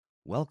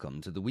Welcome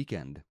to the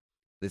weekend.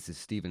 This is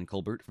Stephen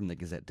Colbert from the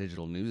Gazette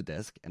Digital News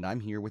Desk, and I'm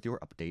here with your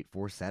update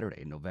for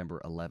Saturday,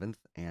 November 11th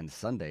and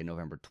Sunday,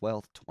 November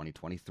 12th,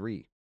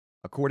 2023.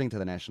 According to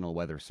the National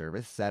Weather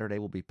Service, Saturday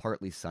will be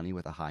partly sunny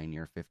with a high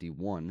near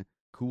 51,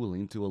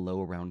 cooling to a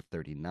low around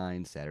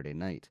 39 Saturday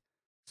night.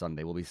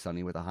 Sunday will be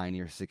sunny with a high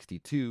near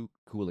 62,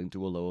 cooling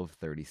to a low of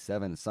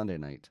 37 Sunday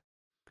night.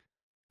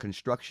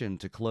 Construction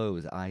to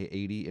close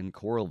I-80 in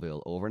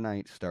Coralville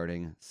overnight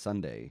starting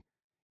Sunday.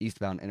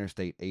 Eastbound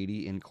Interstate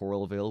 80 in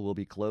Coralville will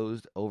be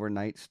closed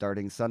overnight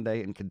starting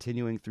Sunday and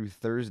continuing through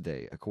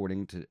Thursday,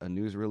 according to a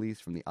news release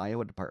from the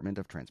Iowa Department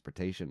of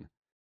Transportation.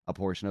 A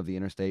portion of the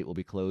interstate will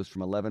be closed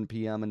from 11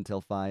 p.m. until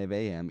 5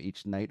 a.m.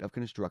 each night of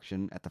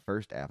construction at the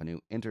First Avenue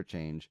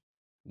interchange,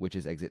 which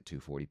is exit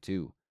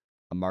 242.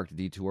 A marked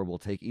detour will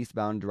take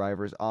eastbound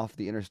drivers off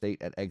the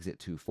interstate at exit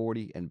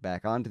 240 and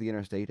back onto the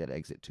interstate at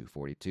exit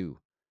 242.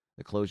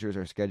 The closures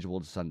are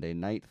scheduled Sunday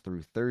night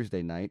through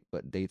Thursday night,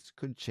 but dates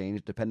could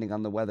change depending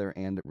on the weather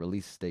and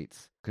release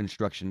dates.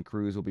 Construction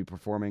crews will be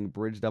performing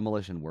bridge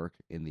demolition work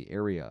in the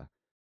area.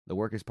 The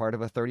work is part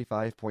of a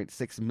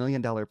 $35.6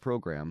 million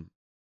program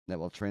that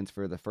will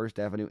transfer the First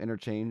Avenue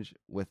interchange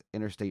with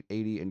Interstate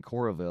 80 in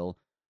Coralville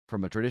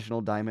from a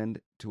traditional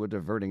diamond to a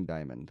diverging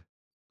diamond.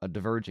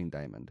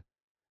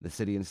 The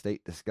city and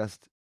state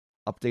discussed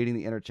updating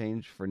the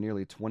interchange for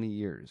nearly 20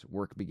 years.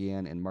 Work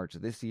began in March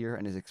this year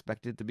and is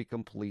expected to be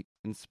complete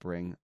in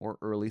spring or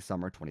early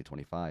summer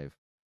 2025.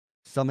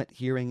 Summit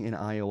hearing in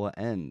Iowa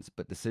ends,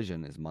 but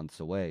decision is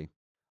months away.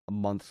 A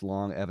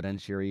months-long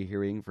evidentiary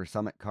hearing for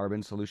Summit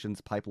Carbon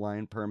Solutions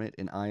pipeline permit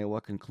in Iowa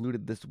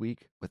concluded this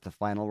week with the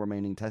final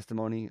remaining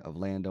testimony of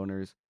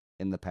landowners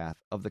in the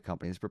path of the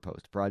company's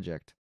proposed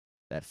project.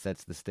 That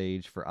sets the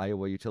stage for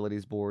Iowa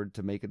Utilities Board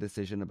to make a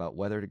decision about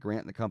whether to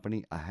grant the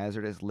company a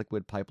hazardous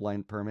liquid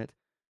pipeline permit,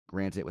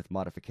 grant it with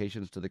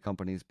modifications to the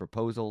company's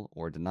proposal,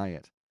 or deny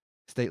it.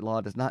 State law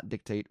does not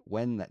dictate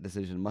when that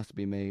decision must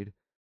be made,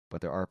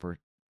 but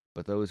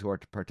those who are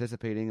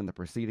participating in the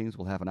proceedings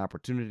will have an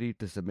opportunity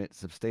to submit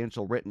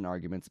substantial written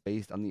arguments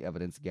based on the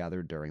evidence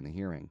gathered during the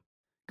hearing.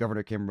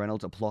 Governor Kim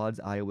Reynolds applauds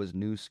Iowa's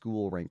new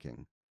school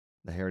ranking.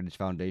 The Heritage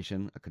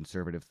Foundation, a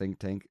conservative think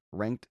tank,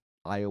 ranked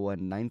Iowa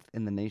 9th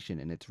in the nation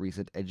in its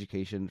recent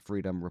Education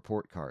Freedom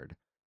Report Card.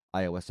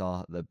 Iowa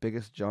saw the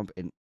biggest jump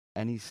in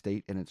any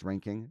state in its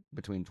ranking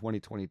between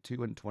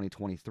 2022 and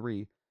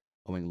 2023,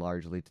 owing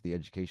largely to the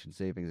Education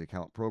Savings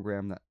Account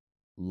program that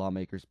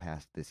lawmakers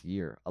passed this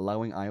year,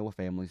 allowing Iowa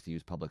families to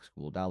use public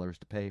school dollars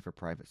to pay for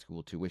private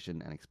school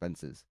tuition and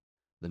expenses.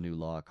 The new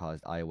law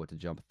caused Iowa to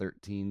jump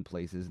 13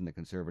 places in the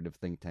conservative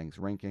think tank's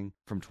ranking,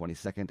 from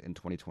 22nd in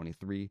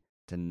 2023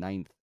 to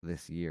 9th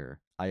this year.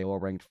 Iowa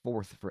ranked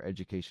 4th for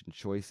education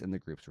choice in the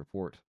group's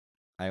report.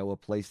 Iowa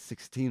placed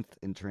 16th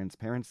in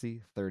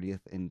transparency,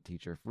 30th in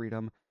teacher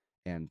freedom,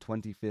 and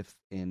 25th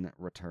in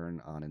return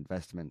on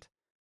investment.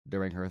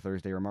 During her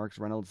Thursday remarks,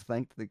 Reynolds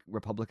thanked the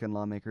Republican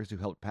lawmakers who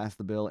helped pass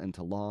the bill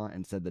into law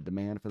and said the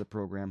demand for the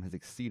program has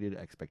exceeded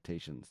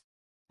expectations.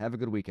 Have a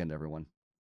good weekend, everyone.